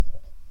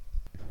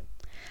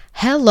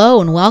Hello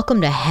and welcome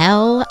to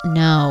Hell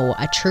No,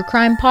 a true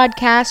crime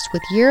podcast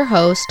with your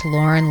host,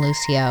 Lauren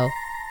Lucio.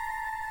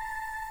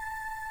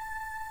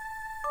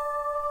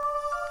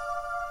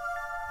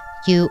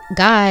 You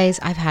guys,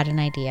 I've had an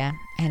idea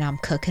and I'm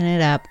cooking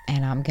it up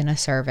and I'm gonna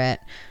serve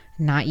it.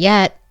 Not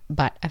yet,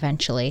 but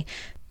eventually.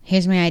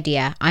 Here's my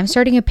idea. I'm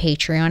starting a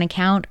Patreon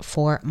account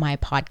for my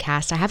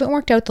podcast. I haven't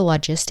worked out the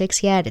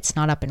logistics yet. It's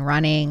not up and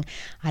running.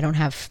 I don't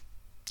have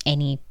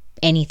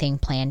anything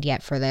planned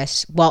yet for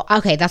this. Well,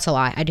 okay, that's a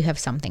lie. I do have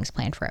some things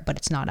planned for it, but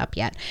it's not up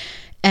yet.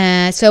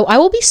 So I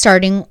will be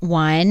starting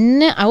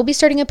one. I will be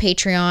starting a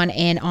Patreon,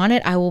 and on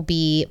it I will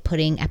be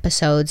putting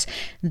episodes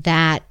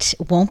that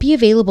won't be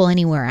available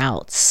anywhere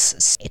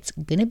else. It's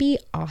gonna be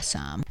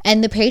awesome.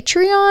 And the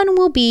Patreon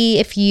will be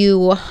if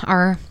you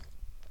are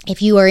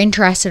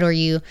interested, or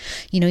you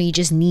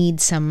just need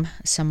some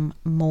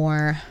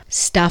more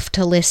stuff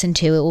to listen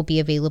to, it will be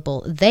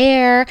available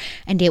there.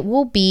 And it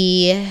will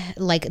be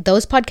like,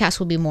 those podcasts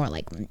will be more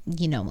like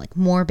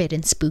morbid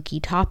and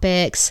spooky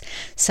topics,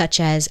 such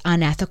as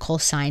unethical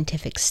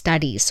scientific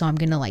studies. So I'm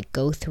going to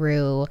go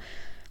through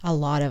a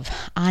lot of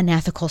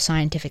unethical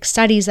scientific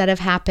studies that have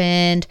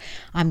happened.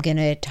 I'm going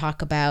to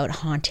talk about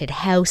haunted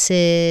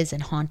houses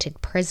and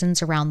haunted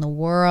prisons around the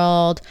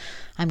world.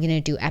 I'm going to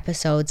do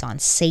episodes on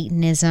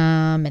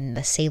Satanism and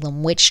the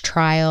Salem witch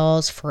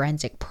trials,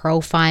 forensic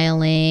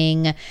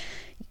profiling,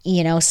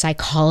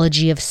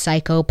 psychology of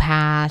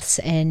psychopaths,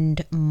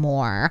 and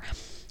more.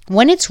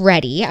 When it's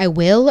ready, I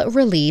will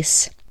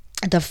release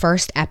the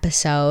first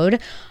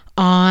episode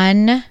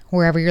on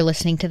wherever you're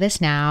listening to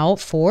this now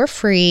for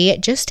free,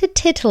 just to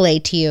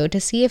titillate you, to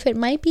see if it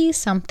might be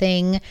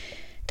something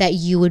that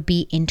you would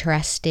be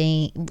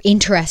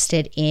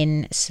interested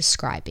in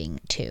subscribing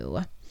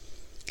to.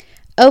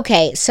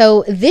 Okay,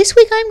 so this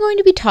week I'm going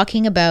to be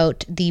talking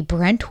about the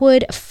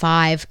Brentwood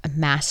 5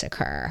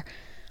 massacre.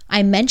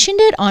 I mentioned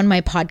it on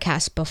my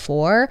podcast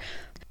before,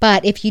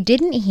 but if you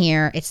didn't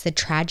hear, it's the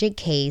tragic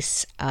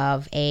case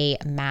of a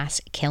mass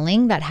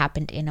killing that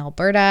happened in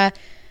Alberta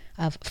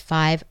of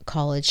 5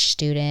 college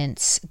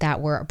students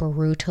that were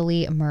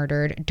brutally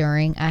murdered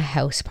during a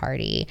house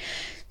party.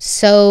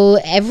 So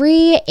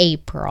every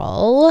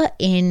April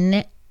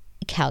in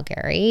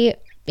Calgary,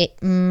 I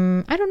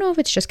don't know if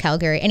it's just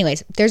Calgary.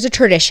 Anyways, there's a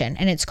tradition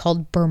and it's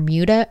called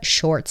Bermuda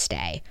Shorts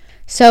Day.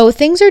 So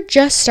things are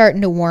just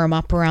starting to warm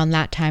up around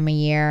that time of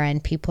year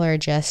and people are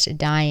just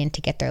dying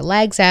to get their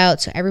legs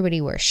out. So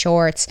everybody wears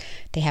shorts.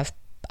 They have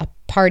a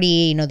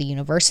party, the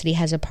university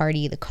has a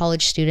party, the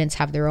college students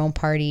have their own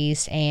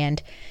parties,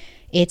 and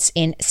it's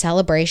in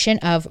celebration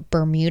of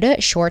Bermuda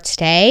Shorts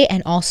Day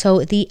and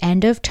also the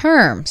end of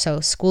term.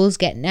 So school's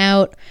getting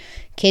out.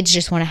 Kids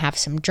just want to have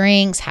some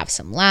drinks, have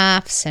some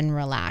laughs, and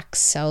relax.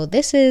 So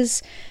this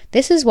is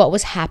what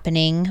was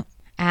happening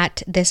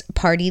at this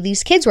party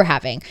these kids were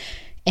having.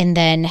 And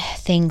then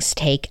things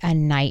take a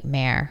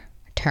nightmare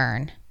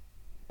turn.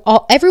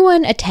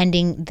 Everyone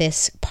attending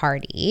this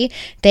party,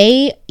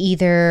 they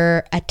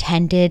either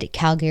attended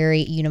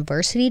Calgary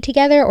University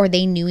together, or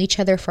they knew each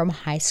other from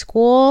high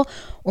school,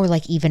 or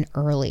even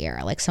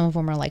earlier. Some of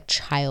them are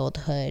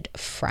childhood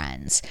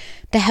friends.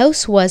 The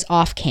house was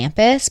off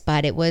campus,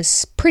 but it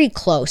was pretty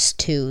close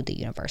to the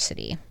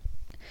university.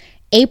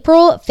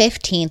 April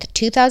 15th,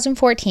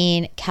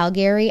 2014,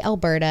 Calgary,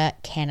 Alberta,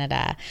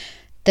 Canada.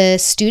 The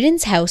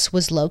student's house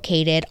was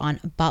located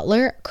on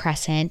Butler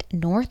Crescent,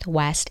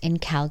 northwest in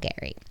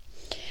Calgary.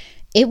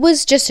 It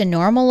was just a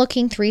normal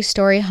looking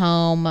 3-story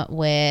home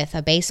with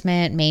a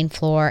basement, main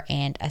floor,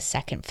 and a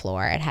second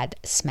floor. It had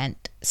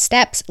cement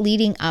steps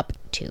leading up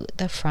to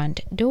the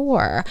front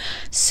door.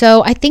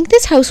 So I think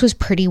this house was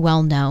pretty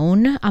well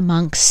known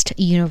amongst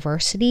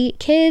university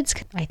kids.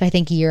 I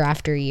think year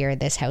after year,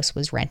 this house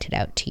was rented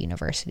out to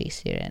university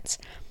students.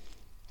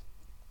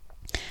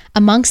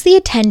 Amongst the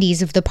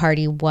attendees of the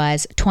party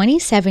was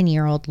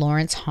 27-year-old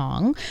Lawrence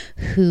Hong,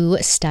 who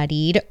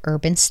studied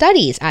urban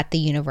studies at the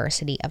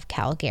University of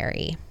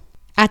Calgary.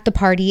 At the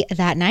party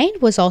that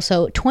night was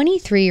also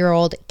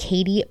 23-year-old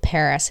Katie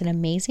Paris, an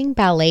amazing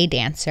ballet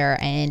dancer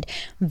and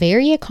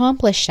very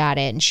accomplished at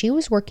it, and she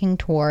was working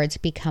towards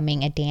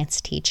becoming a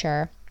dance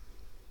teacher.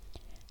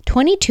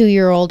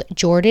 22-year-old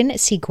Jordan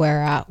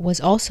Seguera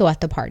was also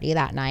at the party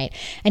that night,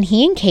 and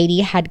he and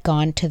Katie had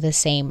gone to the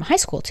same high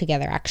school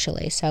together,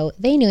 actually, so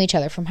they knew each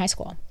other from high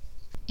school.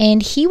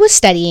 And he was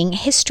studying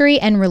history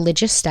and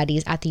religious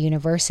studies at the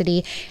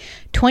university.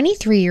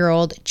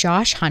 23-year-old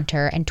Josh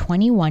Hunter and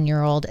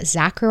 21-year-old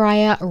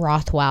Zachariah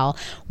Rothwell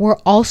were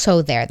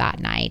also there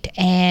that night.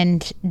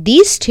 And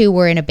these two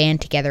were in a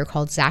band together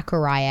called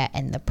Zachariah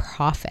and the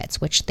Prophets,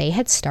 which they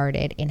had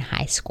started in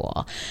high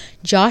school.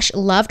 Josh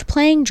loved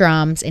playing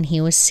drums and he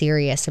was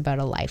serious about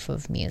a life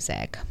of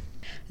music.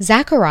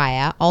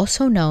 Zachariah,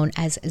 also known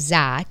as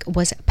Zach,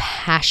 was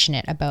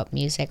passionate about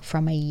music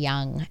from a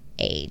young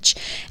age,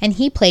 and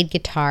he played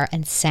guitar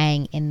and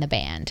sang in the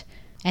band.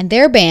 And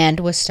their band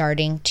was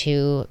starting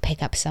to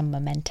pick up some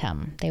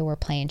momentum. They were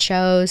playing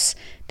shows,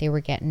 they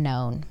were getting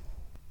known.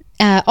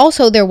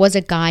 Also, there was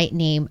a guy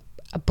named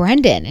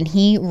Brendan, and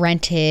he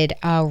rented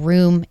a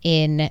room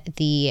in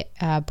the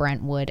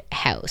Brentwood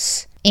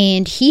house.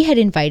 And he had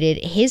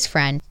invited his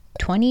friend,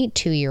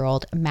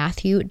 22-year-old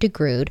Matthew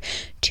DeGrood,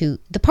 to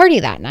the party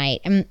that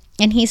night.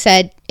 And he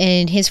said,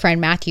 and his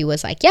friend Matthew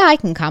was like, yeah, I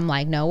can come,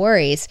 like, no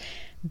worries.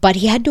 But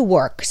he had to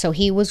work, so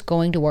he was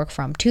going to work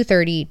from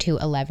 2:30 to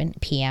 11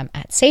 p.m.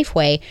 at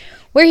Safeway,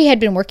 where he had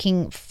been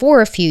working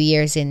for a few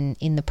years in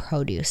the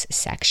produce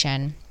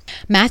section.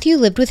 Matthew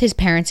lived with his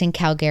parents in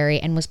Calgary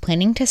and was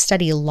planning to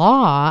study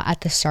law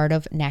at the start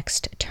of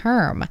next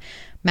term.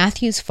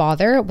 Matthew's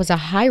father was a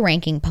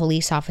high-ranking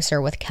police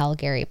officer with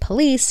Calgary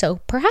Police,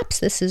 so perhaps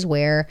this is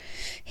where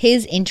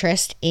his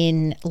interest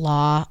in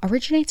law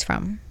originates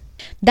from.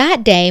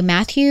 That day,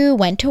 Matthew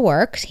went to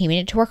work. He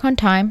made it to work on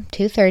time,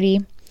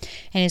 2:30.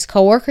 And his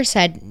coworker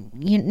said,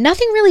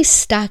 nothing really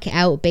stuck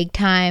out big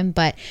time,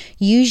 but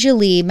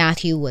usually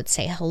Matthew would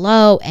say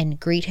hello and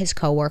greet his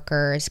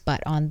coworkers.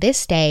 But on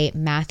this day,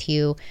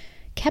 Matthew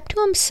kept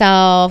to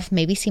himself,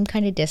 maybe seemed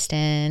kind of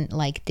distant,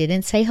 like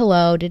didn't say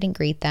hello, didn't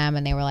greet them.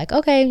 And they were like,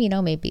 okay,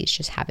 maybe he's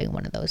just having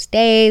one of those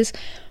days.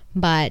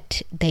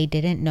 But they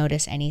didn't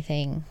notice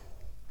anything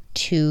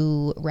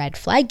too red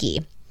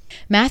flaggy.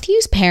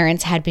 Matthew's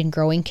parents had been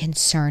growing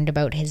concerned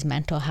about his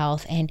mental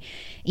health and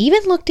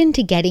even looked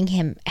into getting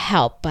him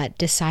help, but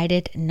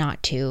decided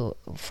not to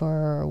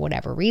for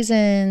whatever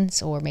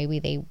reasons, or maybe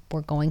they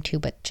were going to,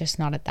 but just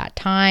not at that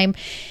time.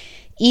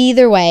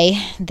 Either way,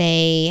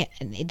 they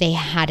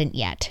hadn't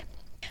yet.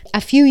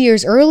 A few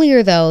years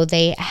earlier, though,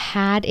 they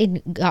had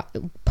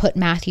put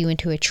Matthew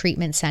into a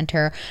treatment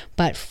center,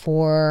 but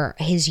for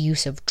his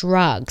use of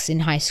drugs. In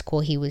high school,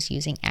 he was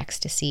using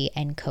ecstasy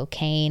and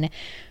cocaine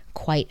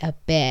quite a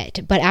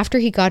bit. But after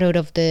he got out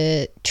of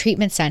the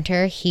treatment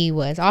center, he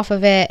was off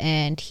of it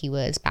and he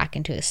was back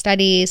into his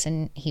studies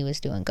and he was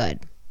doing good.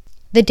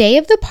 The day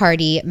of the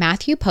party,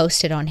 Matthew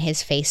posted on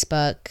his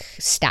Facebook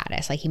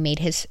status, like he made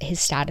his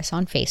status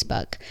on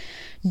Facebook,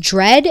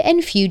 "Dread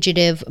and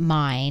fugitive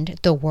mind,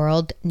 the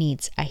world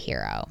needs a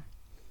hero."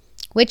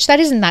 Which that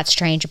isn't that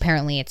strange.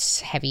 Apparently it's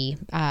heavy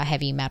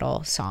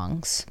metal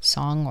songs,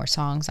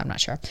 I'm not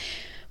sure.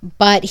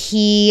 But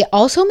he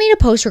also made a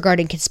post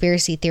regarding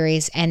conspiracy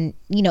theories, and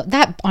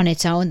that on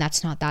its own,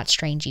 that's not that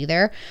strange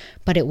either,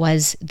 but it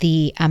was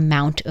the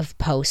amount of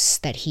posts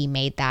that he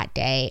made that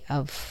day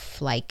of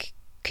like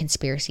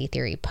conspiracy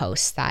theory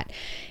posts that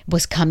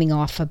was coming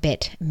off a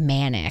bit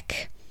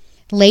manic.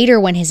 Later,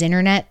 when his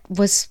internet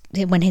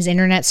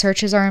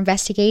searches are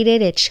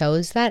investigated, it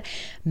shows that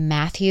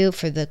Matthew,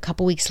 for the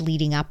couple weeks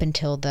leading up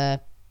until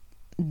the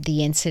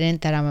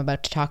incident that I'm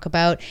about to talk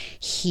about,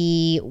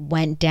 he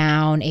went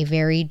down a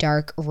very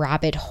dark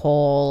rabbit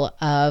hole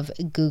of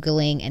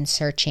Googling and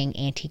searching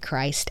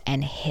Antichrist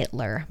and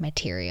Hitler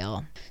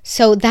material.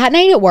 So that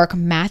night at work,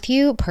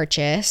 Matthew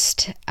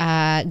purchased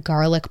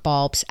garlic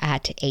bulbs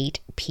at 8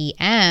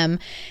 p.m.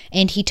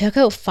 and he took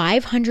out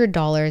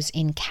 $500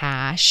 in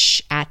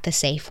cash at the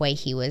Safeway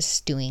he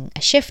was doing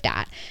a shift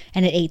at.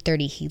 And at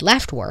 8:30, he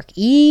left work,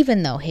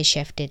 even though his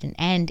shift didn't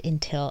end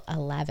until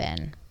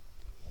 11.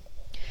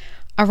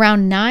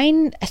 Around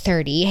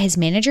 9:30, his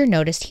manager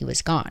noticed he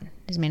was gone.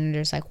 His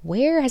manager's like,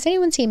 "Where? Has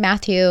anyone seen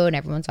Matthew?" And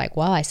everyone's like,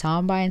 "Well, I saw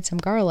him buying some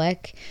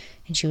garlic."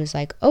 And she was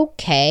like,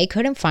 "Okay,"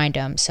 couldn't find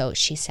him. So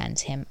she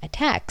sends him a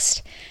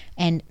text.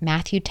 And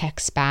Matthew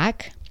texts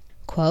back,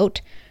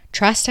 quote,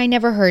 "Trust I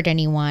never hurt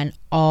anyone.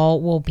 All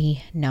will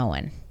be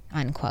known,"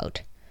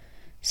 unquote.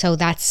 So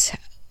that's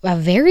a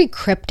very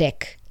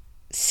cryptic,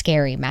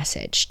 scary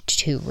message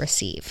to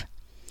receive.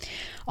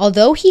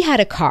 Although he had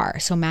a car,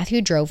 so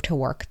Matthew drove to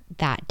work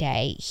that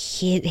day,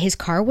 his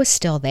car was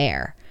still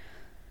there.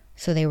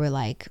 So they were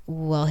like,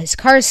 well, his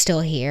car is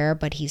still here,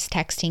 but he's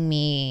texting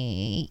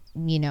me,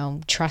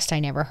 trust I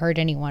never hurt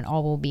anyone,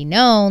 all will be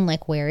known,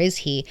 like, where is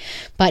he?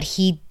 But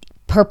he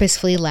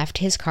purposefully left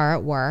his car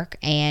at work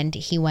and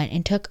he went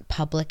and took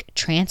public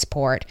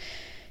transport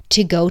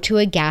to go to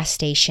a gas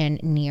station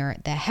near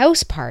the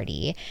house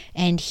party,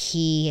 and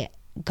he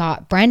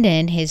got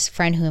Brendan, his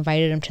friend who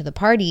invited him to the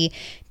party,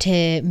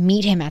 to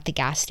meet him at the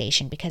gas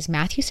station because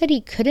Matthew said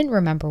he couldn't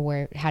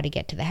remember how to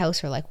get to the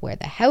house or like where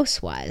the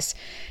house was.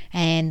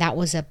 And that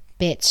was a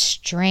bit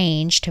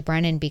strange to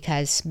Brendan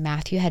because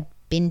Matthew had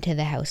been to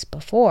the house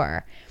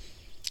before.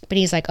 But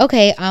he's like,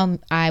 "Okay,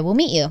 I will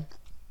meet you."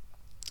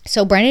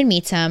 So Brendan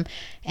meets him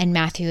and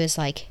Matthew is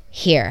like,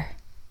 "Here."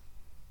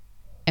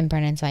 And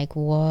Brendan's like,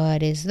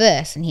 "What is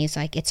this?" And he's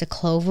like, "It's a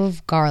clove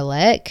of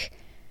garlic,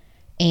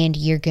 and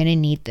you're going to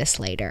need this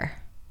later."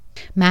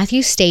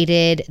 Matthew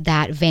stated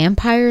that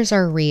vampires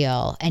are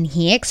real, and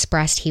he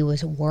expressed he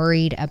was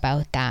worried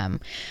about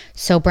them.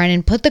 So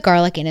Brendan put the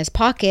garlic in his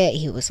pocket.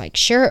 He was like,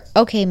 "Sure,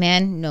 okay,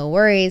 man, no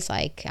worries.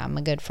 Like, I'm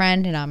a good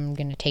friend, and I'm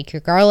going to take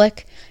your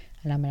garlic,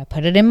 and I'm going to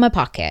put it in my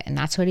pocket." And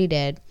that's what he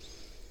did.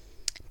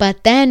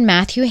 But then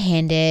Matthew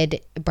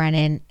handed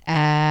Brendan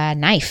a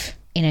knife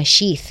in a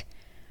sheath.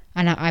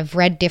 And I've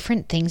read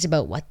different things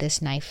about what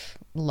this knife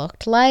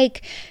looked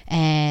like,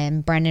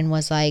 and Brendan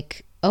was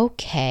like,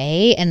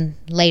 okay. And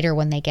later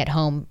when they get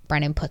home,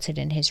 Brennan puts it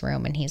in his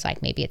room and he's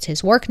like, maybe it's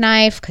his work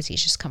knife because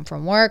he's just come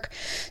from work.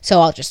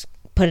 So I'll just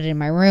put it in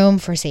my room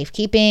for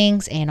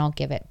safekeepings and I'll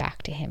give it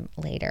back to him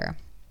later.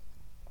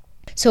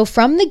 So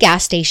from the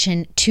gas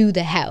station to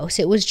the house,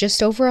 it was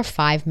just over a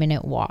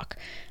 5-minute walk.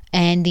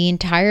 And the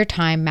entire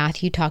time,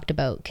 Matthew talked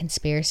about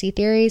conspiracy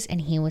theories,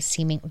 and he was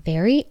seeming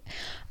very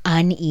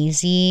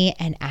uneasy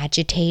and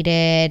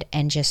agitated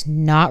and just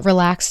not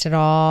relaxed at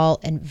all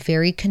and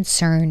very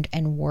concerned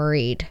and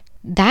worried.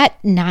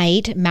 That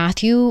night,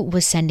 Matthew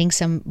was sending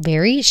some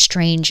very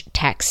strange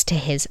texts to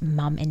his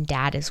mom and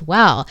dad as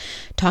well,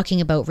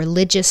 talking about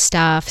religious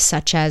stuff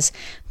such as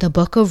the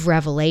Book of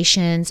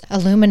Revelations,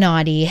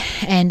 Illuminati,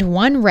 and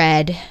one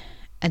read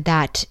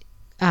that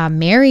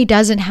Mary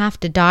doesn't have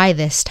to die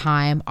this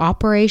time.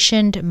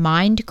 Operation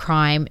Mind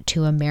Crime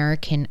to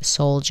American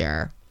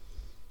Soldier.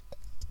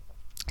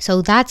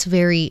 So that's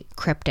very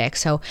cryptic.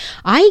 So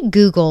I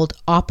Googled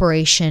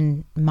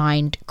Operation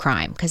Mind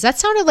Crime because that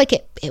sounded like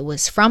it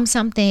was from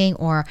something,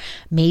 or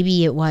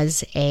maybe it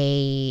was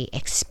a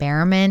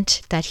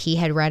experiment that he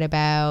had read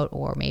about,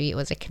 or maybe it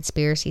was a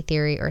conspiracy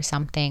theory or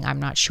something. I'm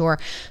not sure.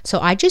 So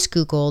I just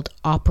Googled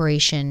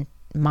Operation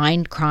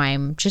Mind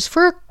Crime just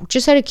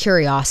out of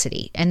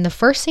curiosity. And the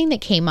first thing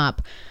that came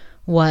up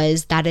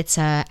was that it's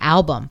an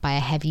album by a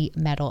heavy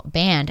metal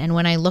band. And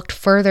when I looked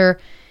further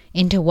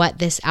into what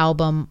this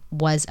album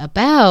was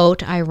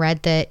about, I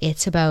read that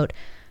it's about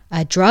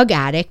a drug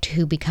addict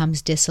who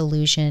becomes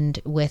disillusioned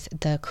with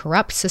the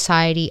corrupt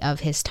society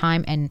of his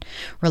time and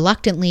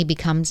reluctantly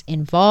becomes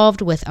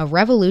involved with a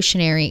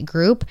revolutionary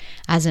group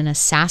as an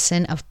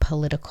assassin of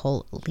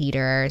political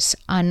leaders,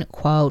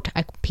 unquote.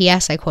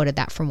 P.S. I quoted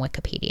that from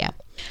Wikipedia.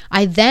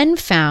 I then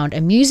found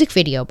a music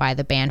video by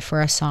the band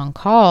for a song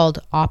called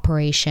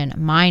Operation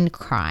Mind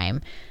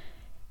Crime.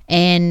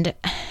 And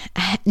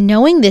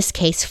knowing this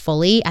case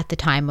fully at the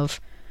time of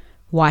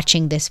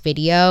watching this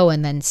video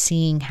and then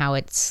seeing how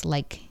it's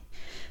like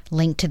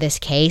linked to this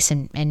case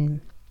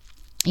and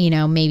you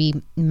know, maybe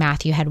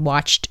Matthew had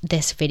watched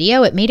this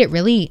video, it made it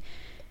really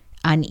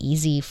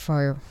uneasy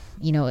for,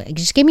 you know, it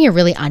just gave me a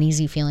really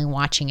uneasy feeling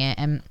watching it.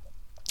 And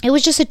it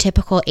was just a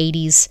typical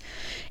 80s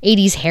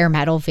hair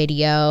metal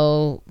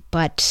video,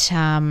 but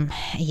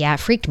yeah, it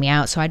freaked me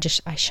out. So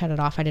I shut it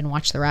off. I didn't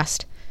watch the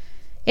rest.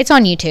 It's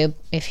on YouTube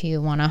if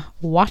you want to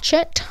watch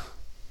it.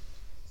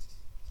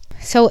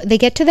 So they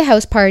get to the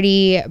house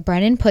party.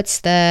 Brennan puts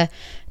the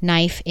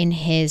knife in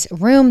his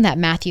room that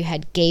Matthew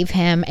had gave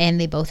him, and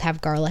they both have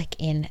garlic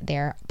in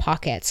their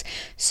pockets.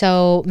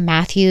 So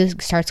Matthew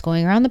starts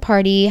going around the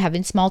party,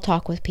 having small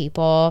talk with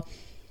people,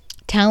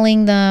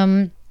 telling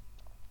them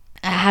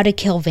how to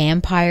kill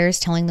vampires,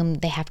 telling them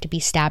they have to be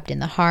stabbed in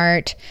the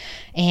heart,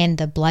 and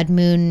the blood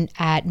moon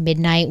at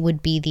midnight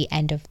would be the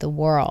end of the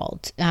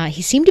world.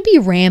 He seemed to be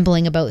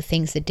rambling about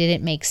things that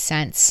didn't make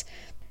sense.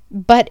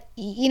 But,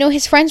 you know,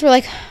 his friends were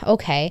like,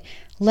 okay,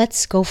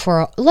 let's go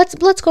for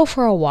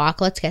a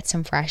walk. Let's get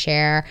some fresh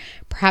air.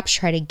 Perhaps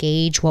try to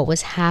gauge what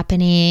was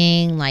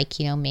happening. Like,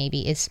 you know,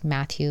 maybe is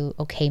Matthew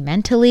okay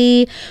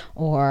mentally,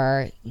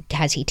 or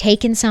has he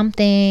taken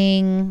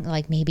something?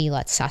 Like, maybe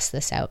let's suss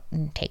this out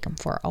and take him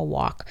for a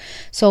walk.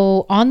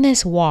 So on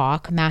this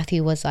walk,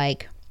 Matthew was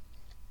like,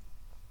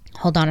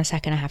 hold on a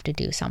second, I have to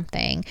do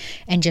something,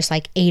 and just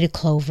like ate a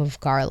clove of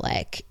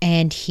garlic.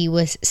 And he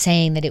was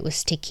saying that it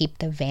was to keep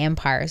the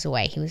vampires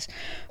away. He was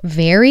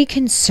very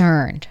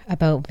concerned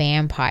about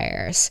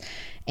vampires,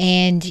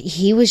 and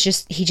he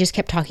just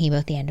kept talking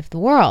about the end of the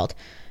world.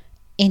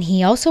 And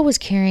he also was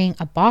carrying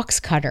a box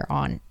cutter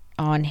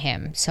on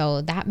him,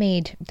 so that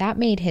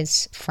made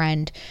his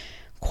friend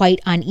quite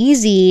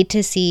uneasy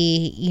to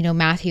see, you know,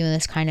 Matthew in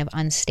this kind of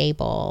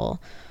unstable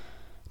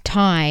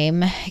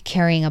time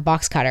carrying a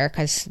box cutter,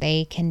 because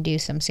they can do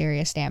some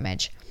serious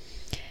damage.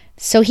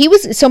 So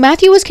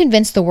Matthew was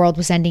convinced the world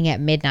was ending at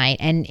midnight,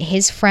 and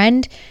his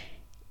friend,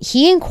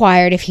 he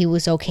inquired if he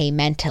was okay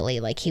mentally.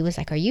 Like, he was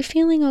like, are you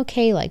feeling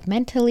okay, like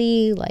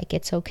mentally? Like,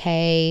 it's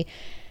okay,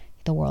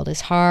 the world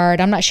is hard.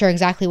 I'm not sure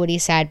exactly what he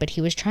said, but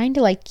he was trying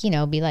to, like, you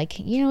know, be like,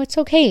 you know, it's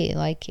okay.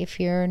 Like, if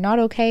you're not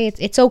okay,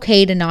 it's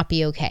okay to not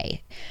be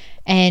okay.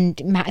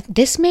 And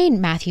this made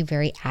Matthew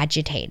very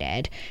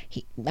agitated.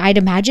 I'd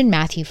imagine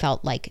Matthew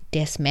felt like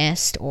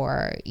dismissed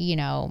or, you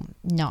know,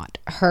 not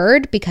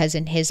heard, because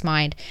in his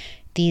mind,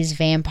 these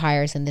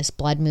vampires and this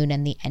blood moon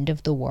and the end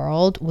of the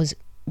world was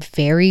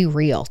very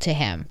real to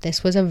him.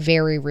 This was a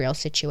very real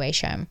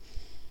situation.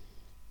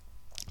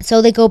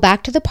 So they go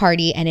back to the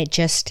party, and it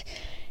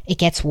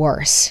gets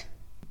worse.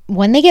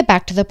 When they get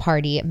back to the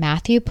party,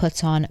 Matthew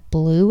puts on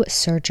blue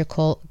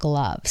surgical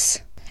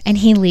gloves, and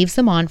he leaves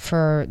them on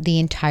for the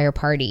entire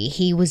party.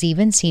 He was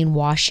even seen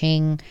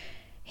washing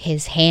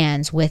his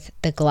hands with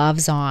the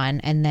gloves on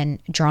and then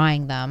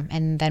drying them.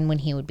 And then when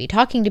he would be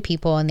talking to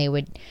people and they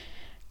would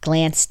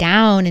glance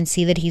down and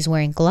see that he's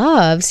wearing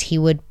gloves, he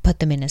would put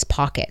them in his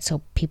pocket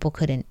so people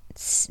couldn't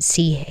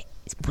see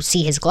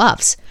his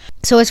gloves.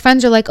 So his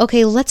friends are like,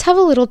 okay, let's have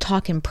a little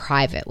talk in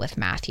private with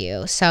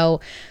Matthew.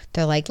 So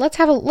they're like, let's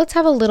have a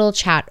little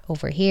chat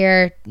over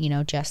here, you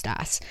know, just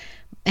us.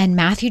 And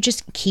Matthew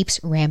just keeps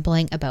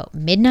rambling about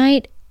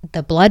midnight,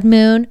 the blood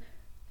moon,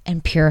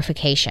 and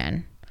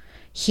purification.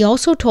 He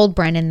also told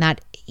Brennan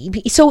that,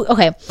 so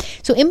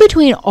in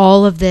between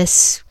all of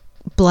this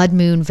blood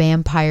moon,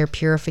 vampire,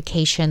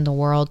 purification, the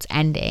world's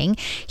ending,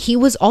 he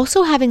was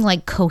also having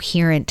like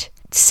coherent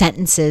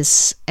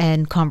sentences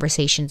and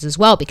conversations as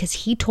well, because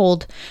he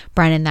told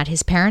Brennan that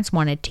his parents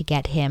wanted to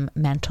get him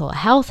mental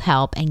health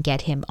help and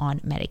get him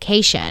on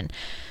medication.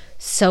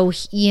 So,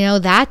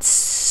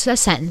 that's a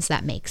sentence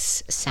that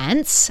makes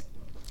sense.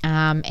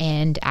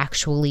 And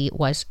actually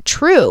was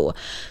true.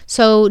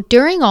 So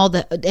during all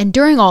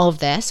of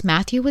this,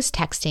 Matthew was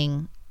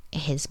texting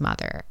his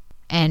mother,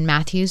 and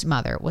Matthew's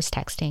mother was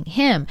texting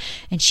him,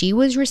 and she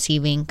was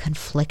receiving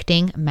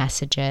conflicting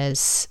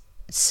messages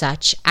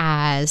such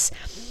as,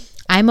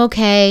 "I'm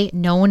okay,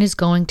 no one is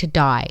going to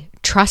die.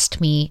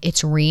 Trust me,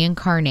 it's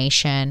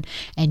reincarnation,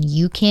 and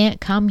you can't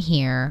come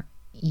here,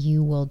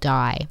 you will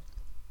die."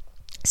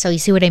 So you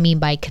see what I mean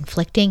by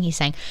conflicting? He's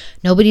saying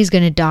nobody's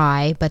going to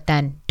die, but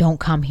then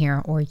don't come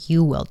here or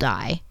you will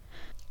die.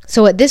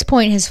 So at this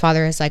point, his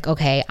father is like,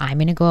 okay, I'm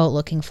going to go out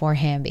looking for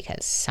him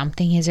because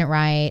something isn't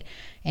right.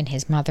 And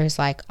his mother's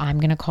like, I'm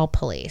going to call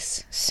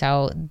police.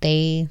 So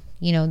they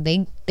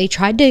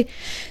tried to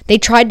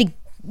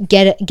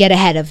get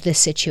ahead of this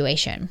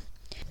situation.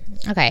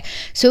 Okay,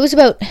 so it was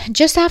about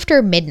just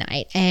after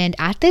midnight, and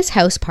at this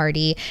house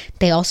party,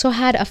 they also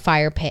had a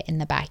fire pit in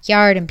the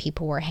backyard, and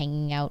people were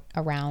hanging out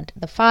around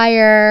the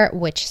fire,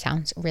 which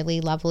sounds really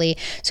lovely.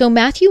 So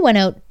Matthew went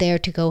out there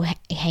to go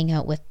hang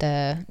out with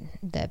the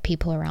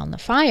people around the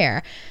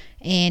fire,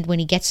 and when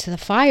he gets to the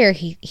fire,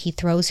 he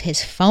throws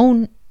his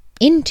phone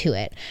into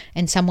it,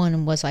 and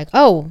someone was like,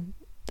 "Oh,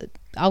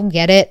 I'll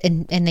get it,"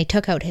 and they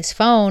took out his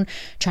phone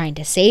trying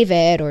to save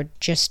it, or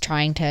just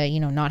trying to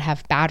not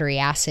have battery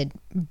acid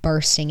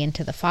bursting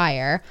into the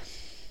fire,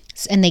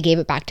 and they gave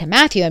it back to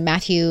Matthew, and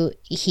Matthew,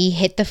 he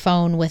hit the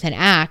phone with an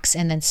axe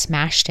and then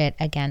smashed it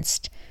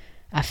against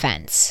a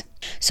fence.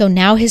 So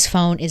now his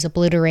phone is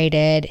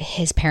obliterated.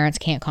 His parents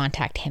can't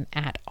contact him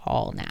at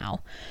all now.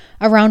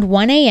 Around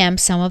 1 a.m.,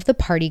 some of the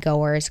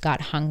partygoers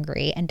got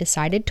hungry and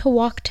decided to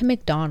walk to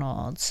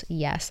McDonald's.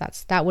 Yes,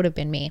 that would have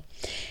been me.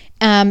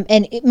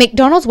 And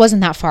McDonald's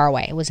wasn't that far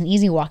away. It was an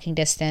easy walking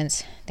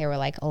distance. They were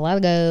like, let's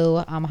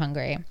go, I'm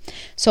hungry.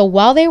 So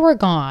while they were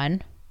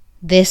gone,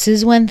 this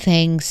is when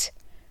things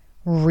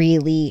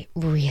really,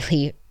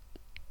 really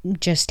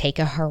just take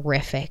a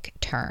horrific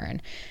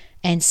turn.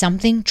 And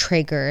something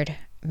triggered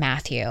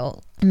Matthew.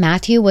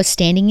 Matthew was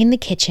standing in the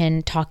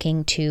kitchen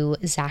talking to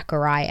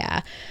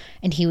Zachariah,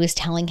 and he was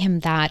telling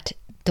him that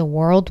the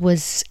world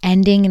was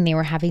ending, and they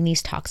were having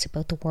these talks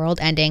about the world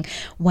ending,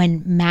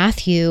 when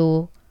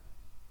Matthew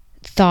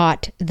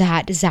thought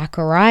that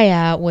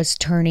Zachariah was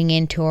turning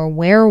into a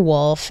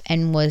werewolf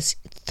and was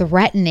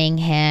threatening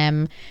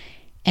him,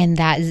 and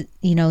that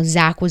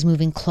Zach was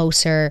moving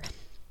closer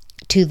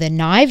to the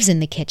knives in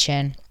the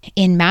kitchen.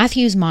 In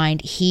Matthew's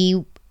mind,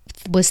 he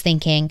was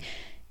thinking,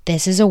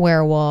 this is a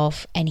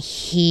werewolf and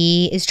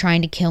he is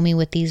trying to kill me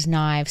with these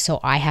knives, so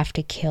I have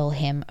to kill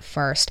him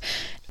first.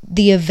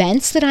 The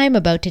events that I'm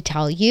about to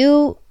tell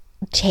you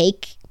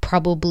take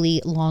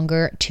probably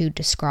longer to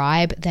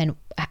describe than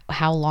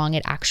how long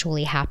it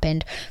actually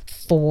happened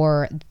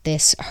for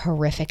this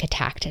horrific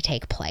attack to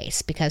take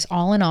place, because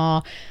all in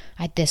all,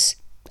 this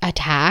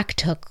attack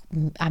took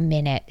a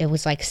minute. It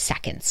was like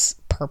seconds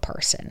per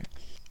person.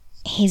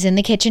 He's in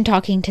the kitchen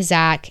talking to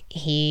Zach.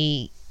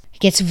 He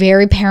gets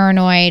very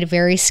paranoid,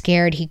 very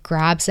scared. He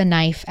grabs a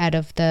knife out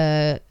of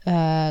the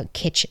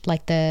kitchen,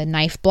 like the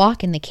knife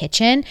block in the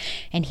kitchen,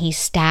 and he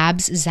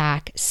stabs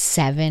Zach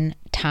 7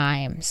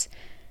 times.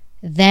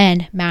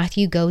 Then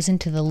Matthew goes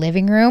into the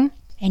living room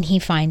and he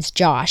finds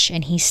Josh,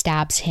 and he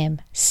stabs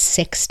him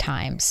 6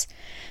 times.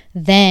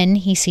 Then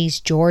he sees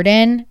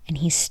Jordan and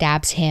he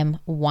stabs him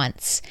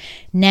once.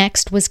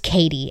 Next was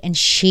Katie, and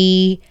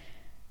she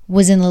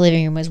was in the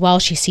living room as well.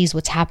 She sees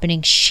what's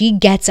happening. She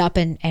gets up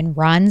and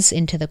runs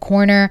into the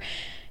corner,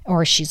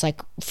 or she's like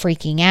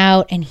freaking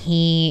out, and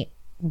he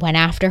went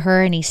after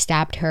her and he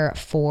stabbed her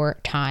 4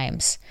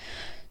 times.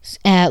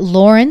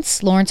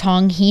 Lawrence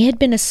Hong, he had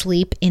been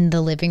asleep in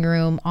the living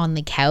room on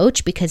the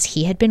couch because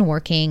he had been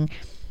working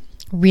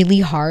really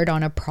hard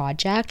on a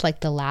project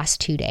like the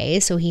last 2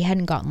 days. So he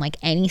hadn't gotten like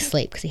any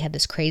sleep because he had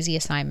this crazy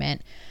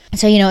assignment.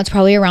 So, it's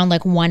probably around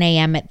like 1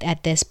 a.m.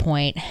 at this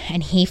point,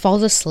 and he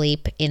falls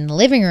asleep in the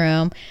living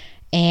room,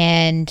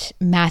 and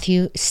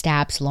Matthew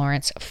stabs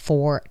Lawrence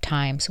 4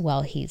 times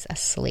while he's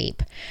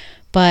asleep.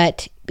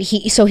 But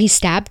he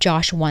stabbed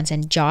Josh once,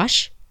 and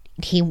Josh,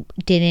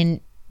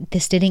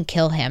 this didn't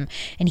kill him,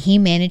 and he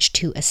managed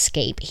to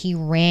escape. He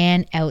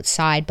ran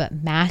outside,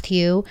 but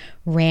Matthew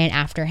ran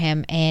after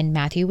him, and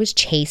Matthew was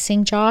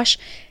chasing Josh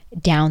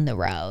down the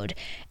road.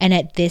 And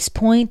at this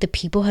point, the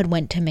people had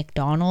went to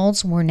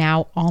McDonald's, were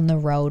now on the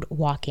road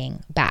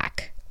walking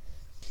back.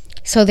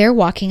 So they're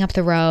walking up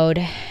the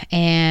road,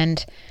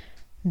 and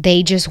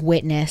they just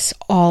witness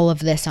all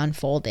of this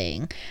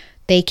unfolding.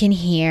 They can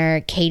hear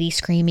Katie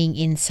screaming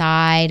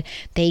inside.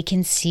 They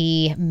can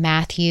see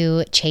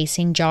Matthew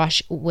chasing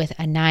Josh with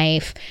a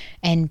knife.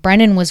 And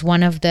Brennan was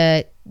one of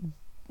the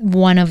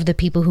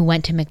people who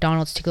went to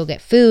McDonald's to go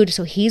get food.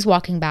 So he's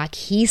walking back.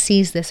 He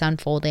sees this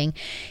unfolding.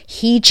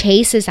 He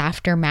chases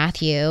after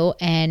Matthew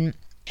and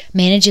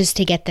manages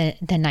to get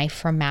the knife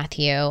from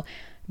Matthew,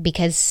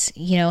 because,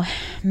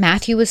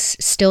 Matthew was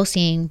still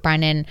seeing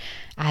Brennan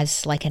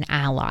as like an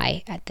ally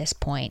at this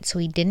point. So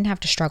he didn't have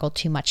to struggle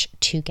too much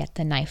to get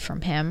the knife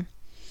from him.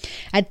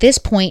 At this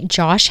point,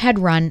 Josh had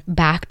run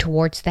back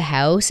towards the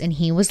house, and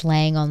he was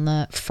laying on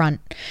the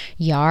front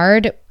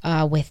yard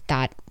with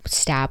that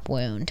stab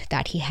wound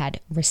that he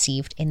had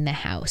received in the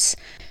house.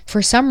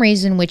 For some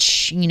reason,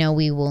 which,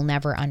 we will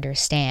never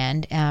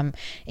understand,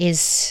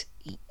 is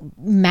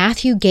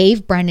Matthew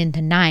gave Brennan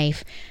the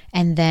knife,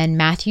 and then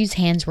Matthew's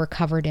hands were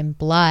covered in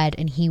blood,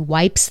 and he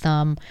wipes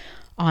them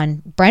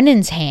on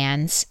Brennan's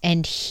hands,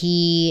 and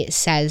he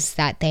says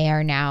that they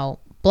are now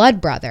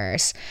blood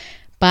brothers.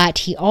 But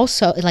he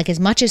also, as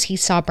much as he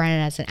saw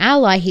Brennan as an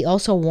ally, he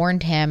also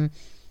warned him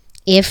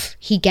if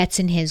he gets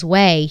in his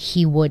way,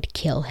 he would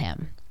kill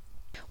him.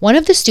 One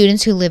of the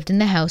students who lived in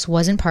the house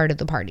wasn't part of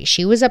the party.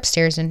 She was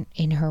upstairs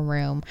in her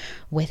room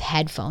with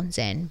headphones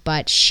in,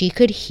 but she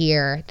could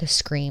hear the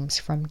screams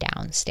from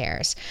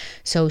downstairs.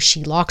 So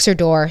she locks her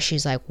door.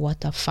 She's like, what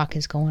the fuck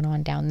is going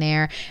on down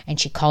there? And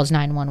she calls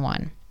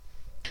 911.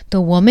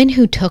 The woman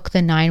who took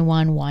the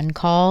 911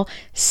 call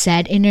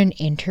said in an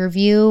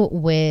interview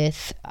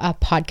with a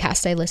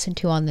podcast I listened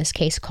to on this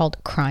case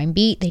called Crime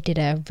Beat, they did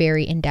a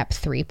very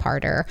in-depth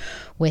 3-parter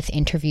with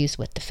interviews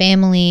with the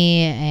family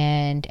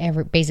and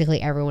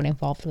basically everyone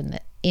involved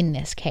in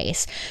this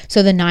case.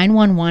 So the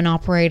 911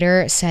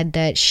 operator said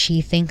that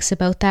she thinks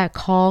about that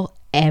call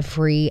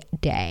every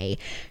day.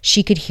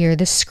 She could hear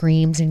the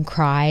screams and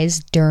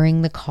cries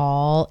during the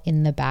call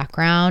in the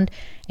background,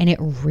 and it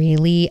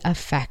really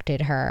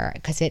affected her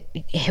because it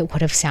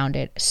would have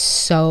sounded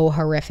so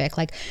horrific,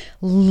 like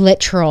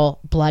literal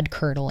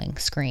blood-curdling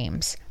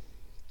screams.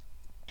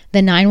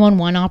 The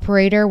 911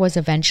 operator was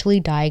eventually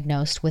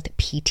diagnosed with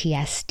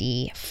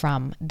PTSD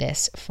from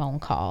this phone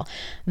call.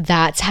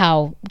 That's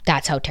how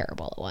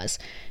terrible it was.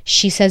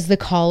 She says the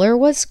caller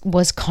was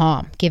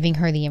calm, giving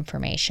her the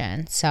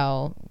information.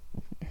 So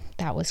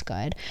that was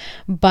good.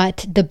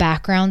 But the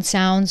background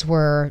sounds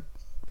were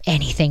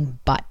anything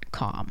but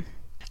calm.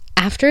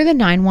 After the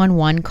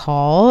 911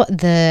 call,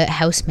 the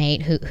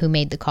housemate who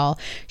made the call,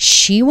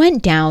 she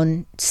went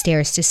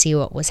downstairs to see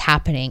what was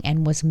happening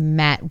and was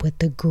met with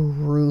the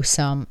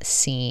gruesome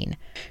scene.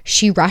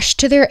 She rushed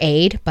to their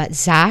aid, but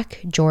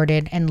Zach,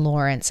 Jordan, and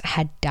Lawrence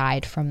had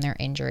died from their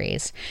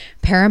injuries.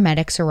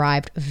 Paramedics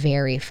arrived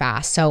very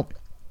fast. So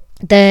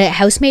the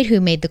housemate who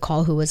made the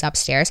call, who was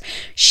upstairs,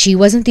 she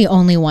wasn't the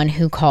only one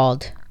who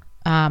called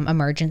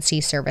emergency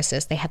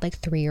services. They had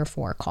 3 or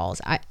 4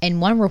 calls.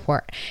 In one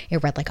report,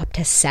 it read up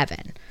to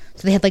 7.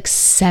 So they had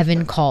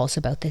 7 calls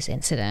about this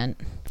incident.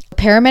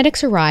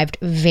 Paramedics arrived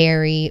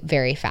very,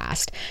 very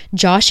fast.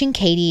 Josh and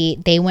Katie,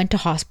 they went to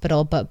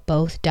hospital, but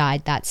both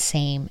died that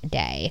same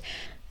day.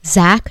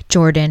 Zach,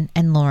 Jordan,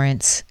 and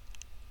Lawrence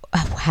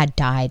had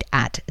died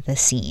at the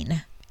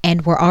scene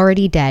and were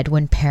already dead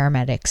when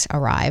paramedics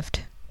arrived.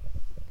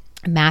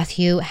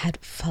 Matthew had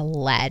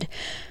fled.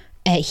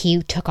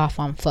 He took off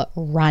on foot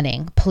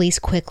running. Police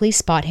quickly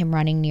spot him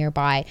running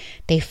nearby.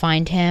 They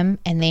find him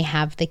and they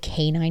have the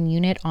canine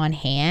unit on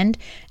hand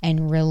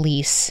and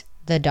release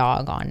the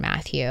dog on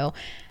Matthew.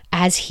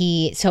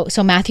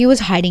 So Matthew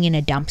was hiding in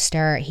a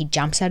dumpster. He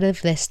jumps out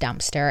of this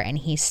dumpster and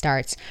he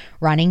starts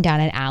running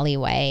down an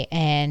alleyway,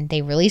 and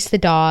they release the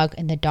dog,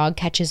 and the dog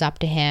catches up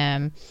to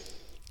him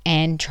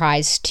and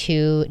tries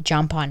to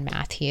jump on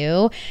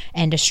Matthew,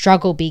 and a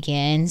struggle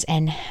begins,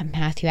 and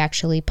Matthew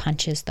actually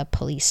punches the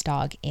police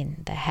dog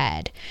in the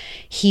head.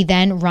 He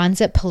then runs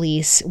at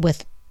police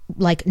with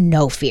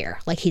no fear.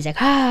 He's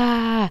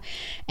ah,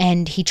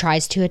 and he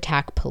tries to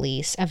attack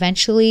police.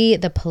 Eventually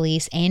the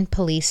police and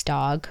police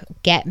dog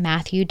get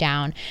Matthew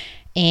down,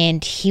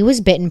 and he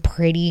was bitten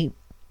pretty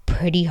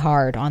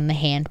hard on the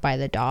hand by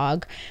the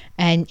dog,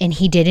 and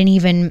he didn't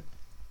even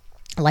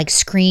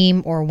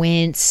scream or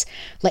wince.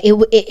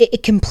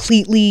 It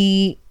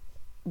completely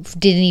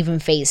didn't even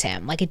faze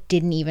him. It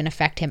didn't even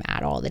affect him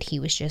at all that he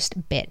was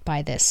just bit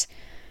by this,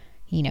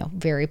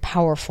 very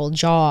powerful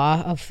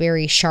jaw of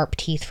very sharp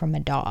teeth from a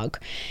dog.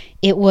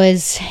 It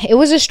was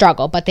a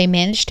struggle, but they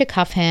managed to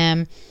cuff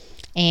him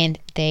and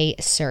they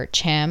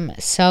search him.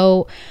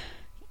 So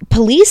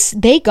police,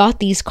 they got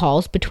these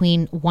calls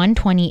between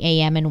 1:20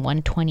 a.m. and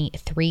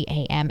 1:23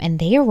 a.m. and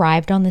they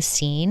arrived on the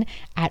scene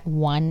at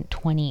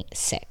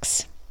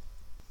 1:26.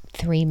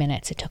 3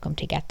 minutes it took them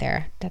to get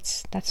there.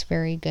 That's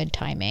very good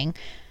timing.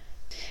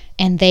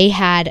 And they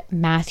had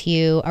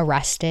Matthew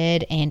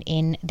arrested and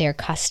in their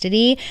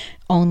custody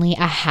only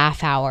a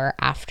half hour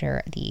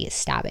after the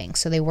stabbing.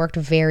 So they worked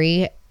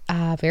very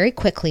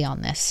quickly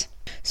on this.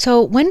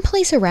 So when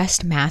police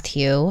arrest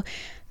Matthew,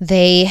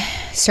 they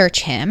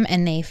search him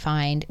and they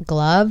find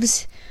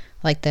gloves,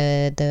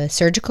 the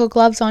surgical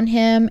gloves on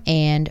him,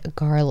 and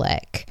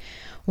garlic.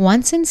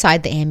 Once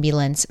inside the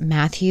ambulance,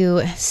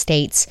 Matthew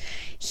states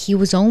he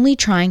was only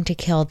trying to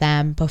kill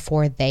them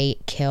before they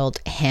killed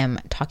him,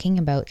 talking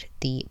about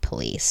the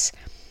police.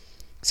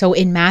 So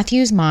in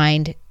Matthew's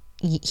mind,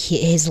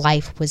 his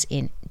life was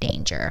in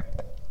danger.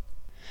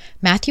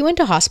 Matthew went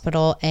to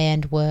hospital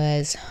and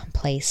was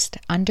placed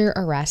under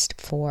arrest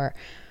for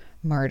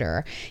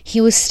murder. He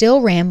was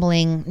still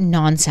rambling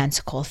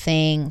nonsensical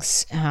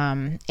things.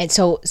 And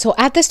so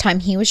at this time,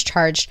 he was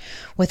charged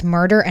with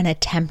murder and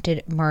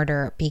attempted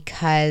murder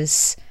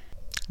because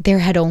there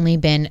had only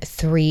been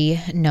 3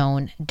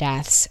 known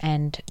deaths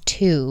and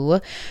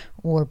 2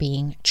 were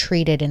being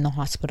treated in the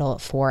hospital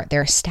for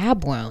their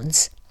stab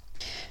wounds.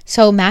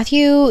 So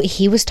Matthew,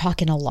 he was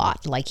talking a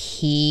lot.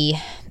 He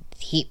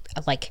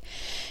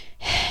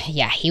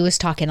was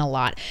talking a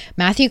lot.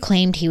 Matthew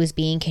claimed he was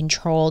being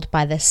controlled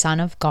by the Son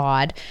of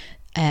God,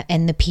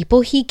 and the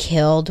people he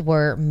killed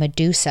were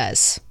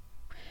Medusas,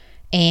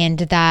 and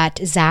that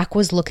Zach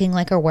was looking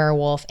like a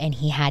werewolf and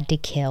he had to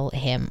kill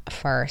him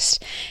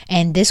first.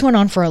 And this went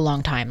on for a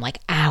long time, like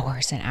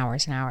hours and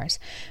hours and hours.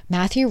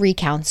 Matthew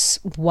recounts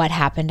what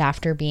happened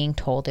after being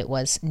told it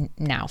was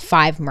now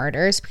 5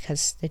 murders,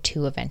 because the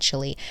 2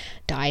 eventually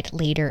died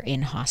later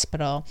in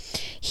hospital.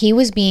 He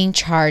was being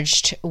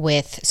charged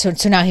with, so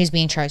now he's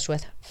being charged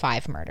with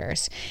 5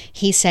 murders.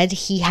 He said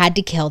he had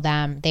to kill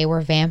them. They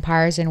were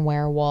vampires and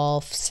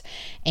werewolves.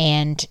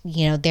 And,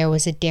 there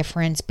was a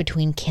difference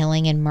between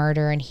killing and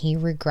murder, and he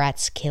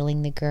regrets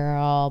killing the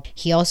girl.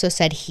 He also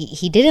said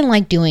he didn't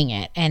like doing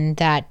it, and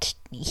that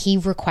he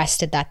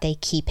requested that they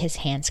keep his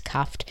hands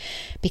cuffed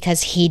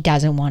because he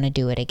doesn't want to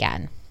do it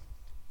again.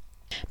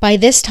 By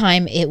this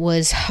time, it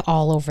was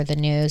all over the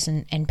news,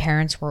 and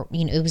parents were,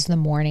 it was the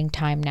morning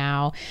time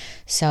now.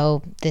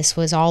 So this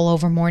was all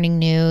over morning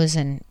news,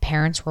 and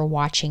parents were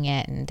watching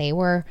it, and they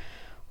were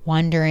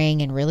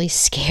wondering and really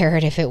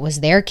scared if it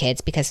was their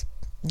kids, because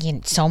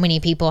so many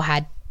people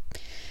had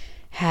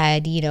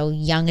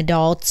young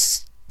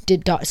adults,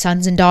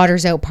 sons and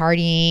daughters out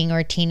partying,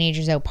 or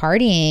teenagers out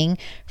partying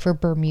for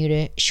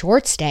Bermuda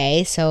short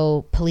stay.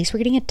 So police were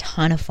getting a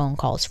ton of phone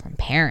calls from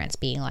parents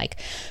being like,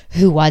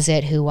 who was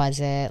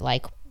it,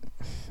 like,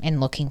 and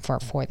looking for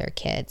their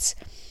kids.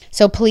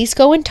 So police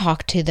go and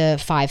talk to the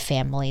 5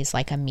 families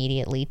like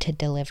immediately to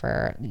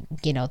deliver,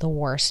 the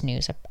worst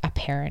news a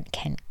parent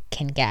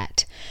can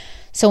get.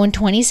 So in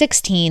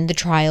 2016, the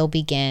trial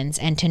begins,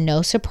 and to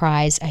no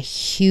surprise, a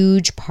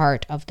huge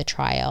part of the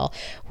trial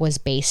was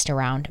based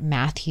around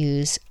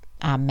Matthew's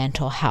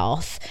mental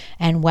health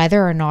and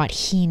whether or not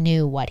he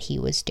knew what he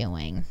was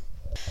doing.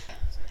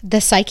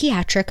 The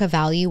psychiatric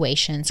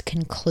evaluations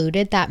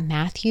concluded that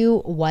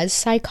Matthew was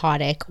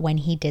psychotic when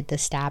he did the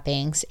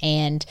stabbings,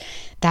 and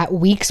that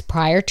weeks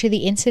prior to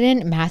the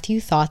incident, Matthew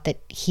thought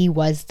that he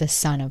was the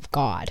Son of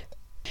God.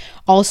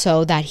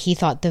 Also, that he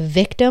thought the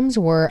victims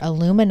were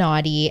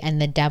Illuminati and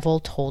the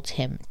devil told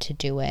him to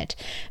do it.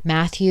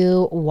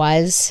 Matthew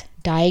was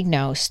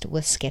diagnosed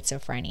with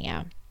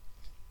schizophrenia.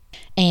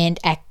 And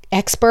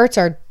experts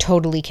are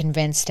totally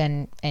convinced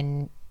and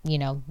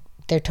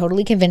they're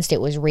totally convinced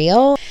it was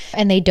real,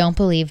 and they don't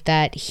believe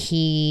that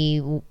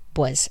he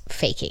was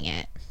faking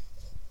it.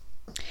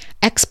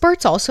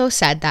 Experts also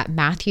said that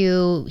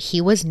Matthew,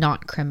 he was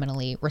not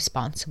criminally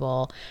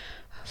responsible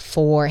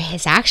for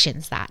his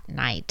actions that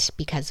night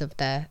because of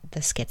the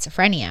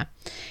schizophrenia.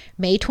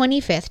 May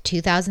 25th,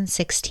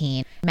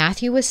 2016,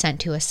 Matthew was sent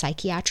to a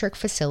psychiatric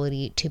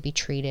facility to be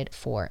treated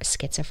for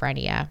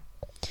schizophrenia.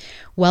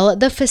 While at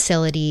the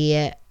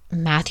facility,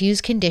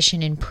 Matthew's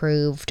condition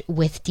improved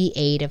with the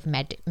aid of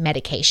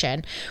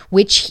medication,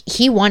 which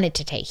he wanted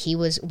to take. He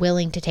was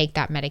willing to take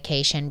that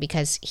medication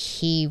because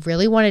he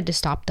really wanted to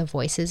stop the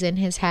voices in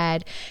his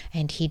head,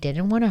 and he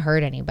didn't want to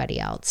hurt anybody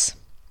else.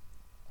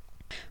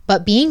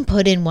 But being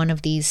put in one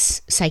of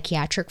these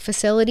psychiatric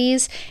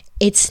facilities,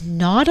 it's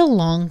not a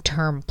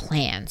long-term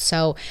plan.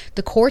 So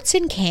the courts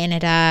in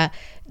Canada,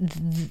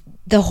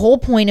 the whole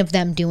point of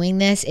them doing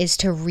this is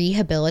to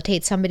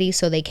rehabilitate somebody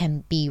so they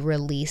can be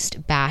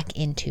released back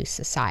into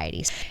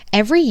society.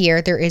 Every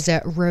year there is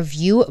a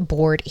review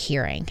board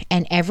hearing,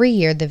 and every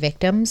year the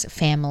victims'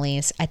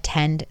 families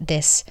attend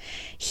this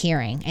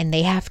hearing, and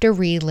they have to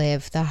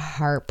relive the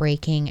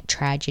heartbreaking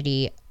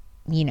tragedy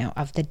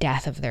of the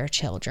death of their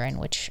children,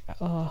 which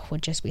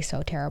would just be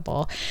so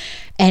terrible.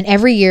 And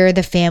every year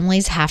the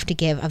families have to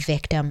give a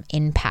victim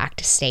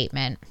impact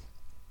statement.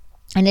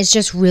 And it's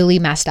just really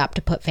messed up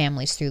to put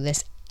families through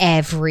this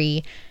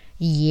every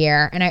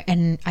year.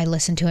 And I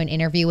listened to an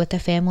interview with the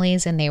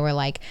families, and they were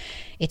like,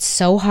 it's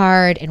so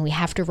hard, and we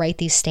have to write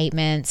these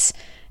statements,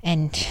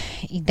 and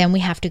then we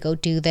have to go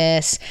do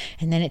this,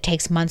 and then it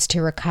takes months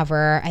to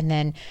recover, and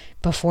then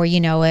before you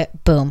know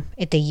it, boom,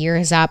 the year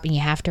is up, and you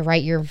have to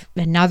write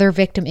another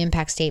victim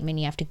impact statement.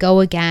 You have to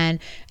go again,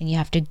 and you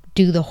have to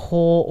do the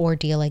whole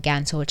ordeal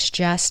again. So it's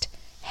just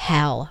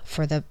hell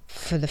for the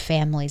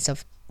families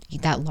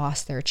that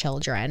lost their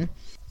children.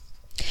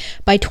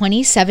 By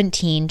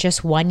 2017,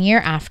 just 1 year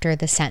after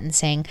the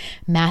sentencing,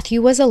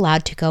 Matthew was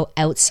allowed to go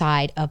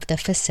outside of the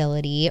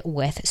facility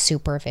with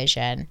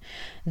supervision.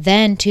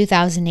 Then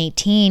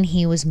 2018,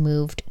 he was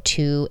moved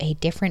to a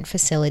different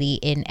facility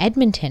in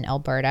Edmonton,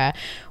 Alberta,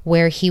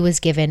 where he was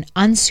given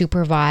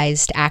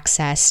unsupervised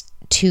access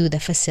to the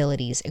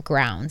facility's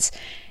grounds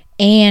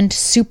and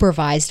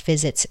supervised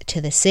visits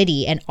to the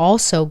city, and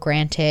also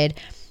granted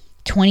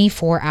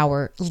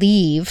 24-hour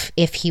leave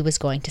if he was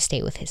going to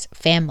stay with his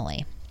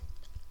family.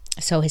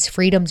 So his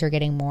freedoms are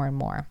getting more and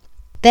more.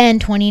 Then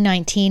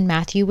 2019,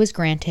 Matthew was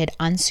granted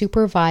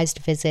unsupervised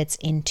visits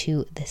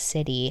into the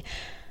city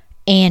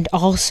and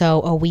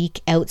also a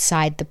week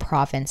outside the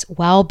province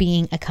while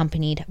being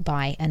accompanied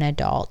by an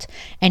adult.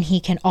 And he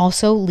can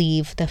also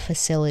leave the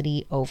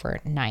facility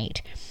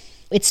overnight.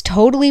 It's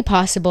totally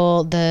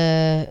possible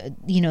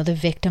the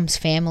victims'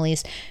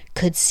 families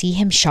could see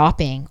him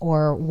shopping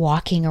or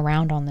walking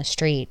around on the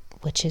street,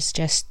 which is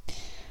just,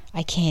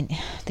 I can't,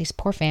 these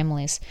poor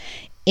families.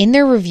 In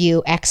their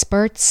review,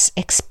 experts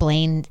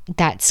explained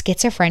that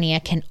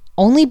schizophrenia can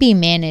only be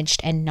managed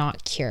and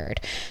not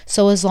cured.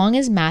 So as long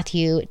as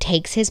Matthew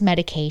takes his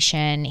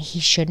medication, he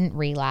shouldn't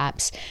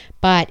relapse.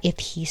 But if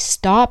he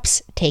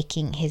stops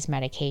taking his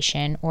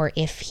medication, or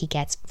if he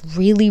gets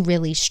really,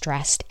 really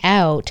stressed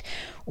out,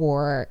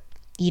 or,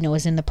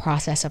 is in the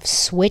process of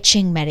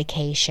switching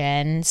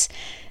medications,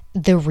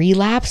 the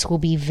relapse will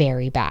be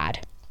very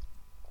bad.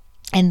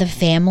 And the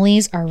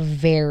families are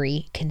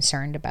very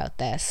concerned about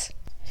this.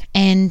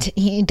 And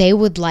they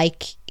would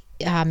like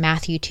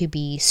Matthew to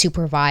be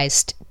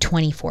supervised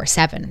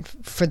 24/7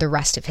 for the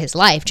rest of his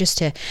life, just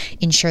to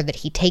ensure that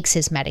he takes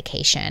his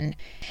medication.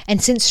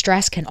 And since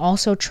stress can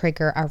also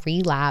trigger a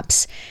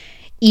relapse,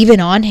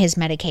 even on his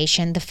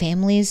medication, the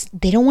families,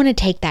 they don't want to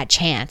take that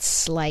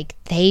chance. Like,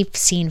 they've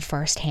seen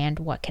firsthand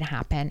what can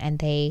happen, and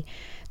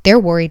they're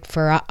worried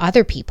for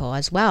other people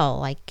as well.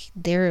 Like,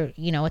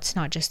 it's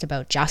not just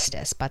about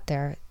justice, but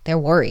they're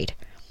worried.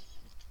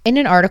 In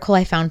an article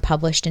I found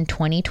published in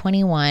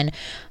 2021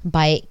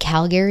 by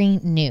Calgary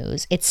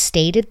News, it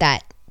stated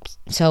that,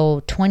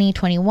 so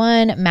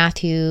 2021,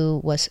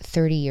 Matthew was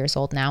 30 years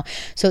old now.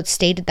 So it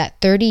stated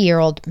that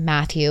 30-year-old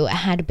Matthew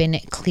had been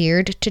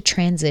cleared to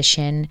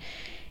transition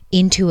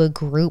into a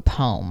group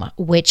home,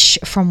 which,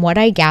 from what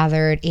I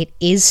gathered, it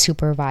is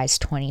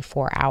supervised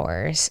 24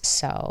 hours.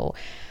 So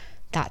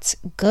that's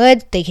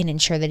good. They can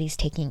ensure that he's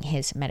taking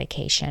his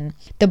medication.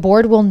 The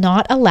board will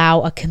not allow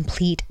a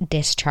complete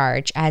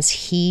discharge, as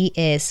he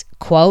is,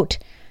 quote,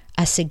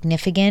 a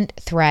significant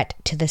threat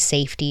to the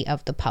safety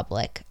of the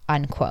public,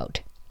 unquote.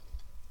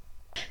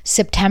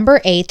 September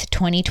 8th,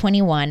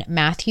 2021,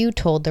 Matthew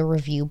told the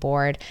review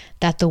board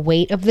that the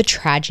weight of the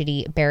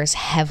tragedy bears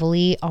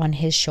heavily on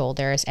his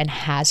shoulders and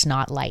has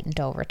not lightened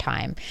over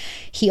time.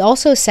 He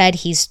also said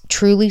he's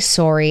truly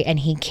sorry and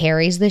he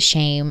carries the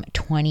shame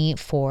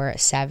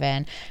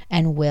 24/7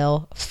 and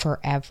will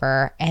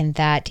forever, and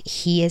that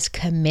he is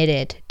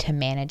committed to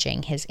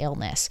managing his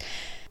illness.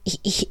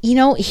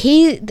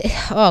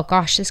 Oh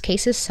gosh, this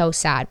case is so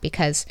sad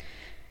because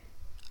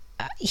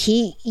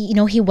he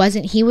was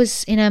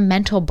in a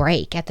mental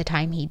break at the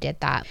time he did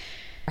that.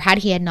 Had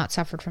he not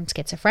suffered from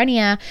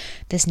schizophrenia,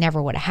 this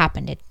never would have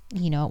happened. It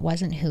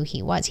wasn't who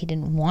he was. He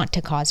didn't want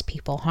to cause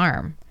people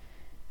harm.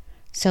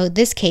 So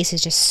this case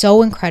is just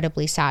so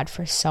incredibly sad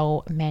for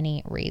so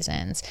many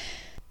reasons.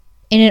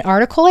 In an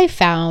article I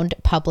found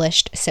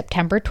published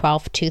September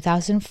 12th,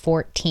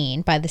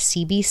 2014 by the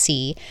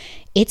CBC,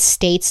 it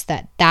states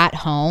that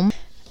home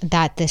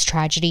that this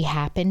tragedy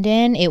happened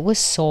in, it was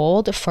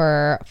sold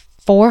for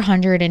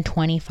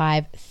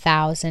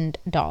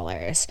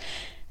 $425,000.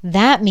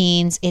 That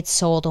means it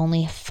sold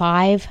only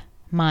 5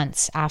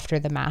 months after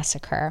the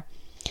massacre.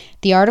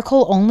 The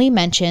article only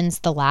mentions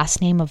the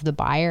last name of the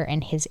buyer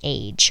and his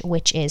age,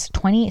 which is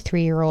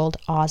 23-year-old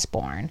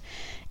Osborne,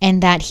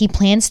 and that he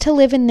plans to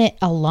live in it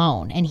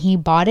alone, and he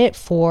bought it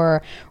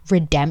for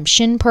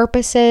redemption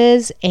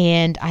purposes,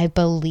 and I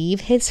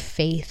believe his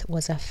faith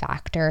was a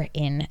factor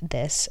in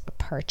this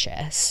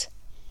purchase.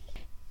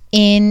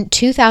 In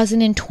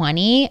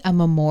 2020, a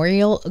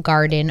memorial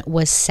garden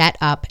was set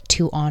up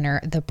to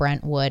honor the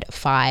Brentwood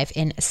Five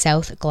in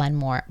South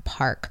Glenmore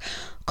Park,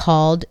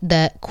 called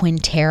the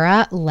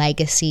Quintera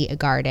Legacy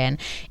Garden.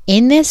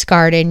 In this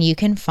garden, you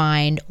can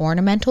find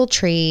ornamental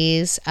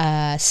trees,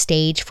 a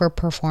stage for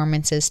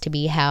performances to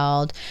be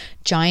held,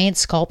 giant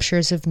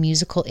sculptures of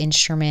musical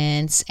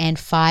instruments, and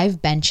 5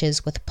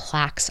 benches with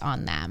plaques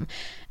on them,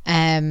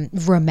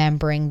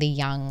 remembering the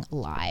young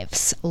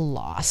lives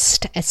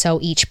lost. So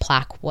each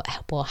plaque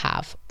will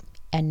have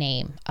a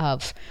name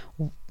of,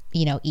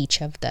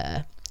 each of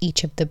the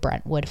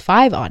Brentwood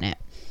Five on it.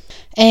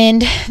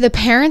 And the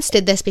parents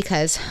did this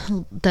because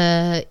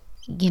their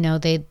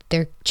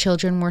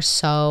children were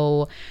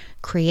so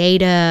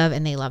creative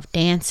and they loved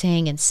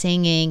dancing and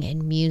singing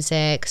and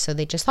music. So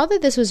they just thought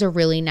that this was a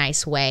really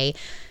nice way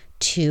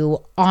to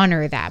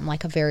honor them,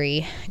 like a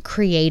very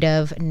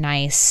creative,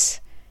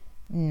 nice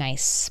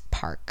nice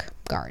park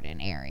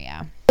garden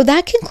area. So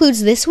that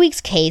concludes this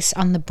week's case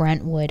on the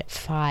Brentwood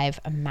 5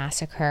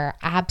 massacre.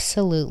 It's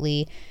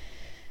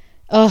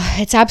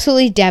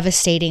absolutely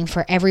devastating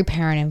for every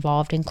parent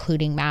involved,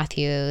 including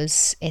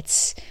Matthew's.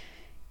 It's,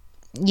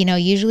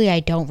 usually I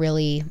don't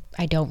really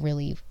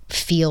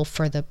feel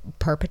for the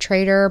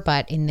perpetrator,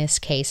 but in this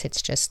case,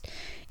 it's just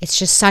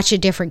such a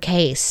different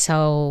case.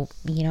 So,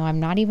 I'm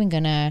not even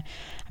gonna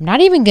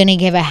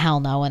give a hell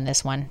no in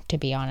this one, to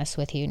be honest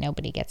with you.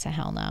 Nobody gets a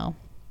hell no.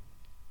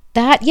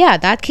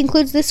 That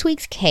concludes this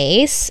week's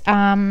case.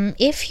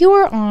 If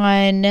you're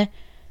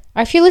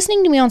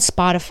listening to me on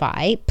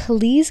Spotify,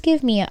 please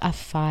give me a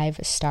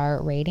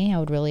 5-star rating. I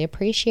would really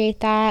appreciate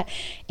that.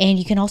 And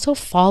you can also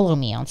follow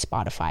me on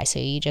Spotify. So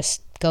you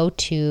just go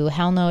to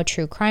Hell No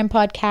True Crime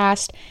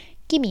Podcast.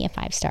 Give me a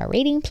 5-star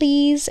rating,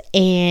 please.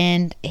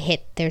 And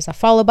there's a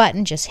follow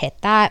button. Just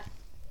hit that.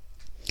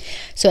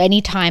 So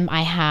anytime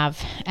I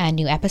have a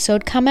new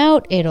episode come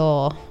out,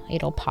 it'll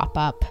pop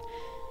up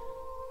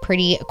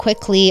pretty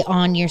quickly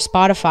on your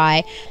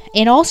Spotify.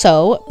 And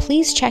also,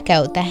 please check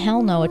out the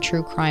Hell No, a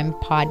True Crime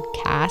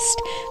Podcast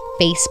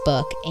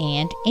Facebook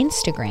and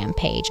Instagram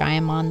page. I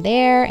am on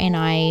there and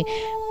I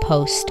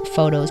post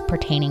photos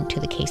pertaining to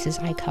the cases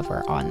I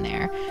cover on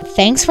there.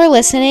 Thanks for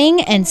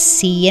listening and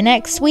see you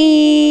next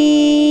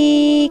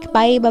week.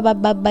 Bye, bye, bye,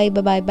 bye, bye,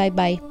 bye, bye,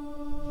 bye.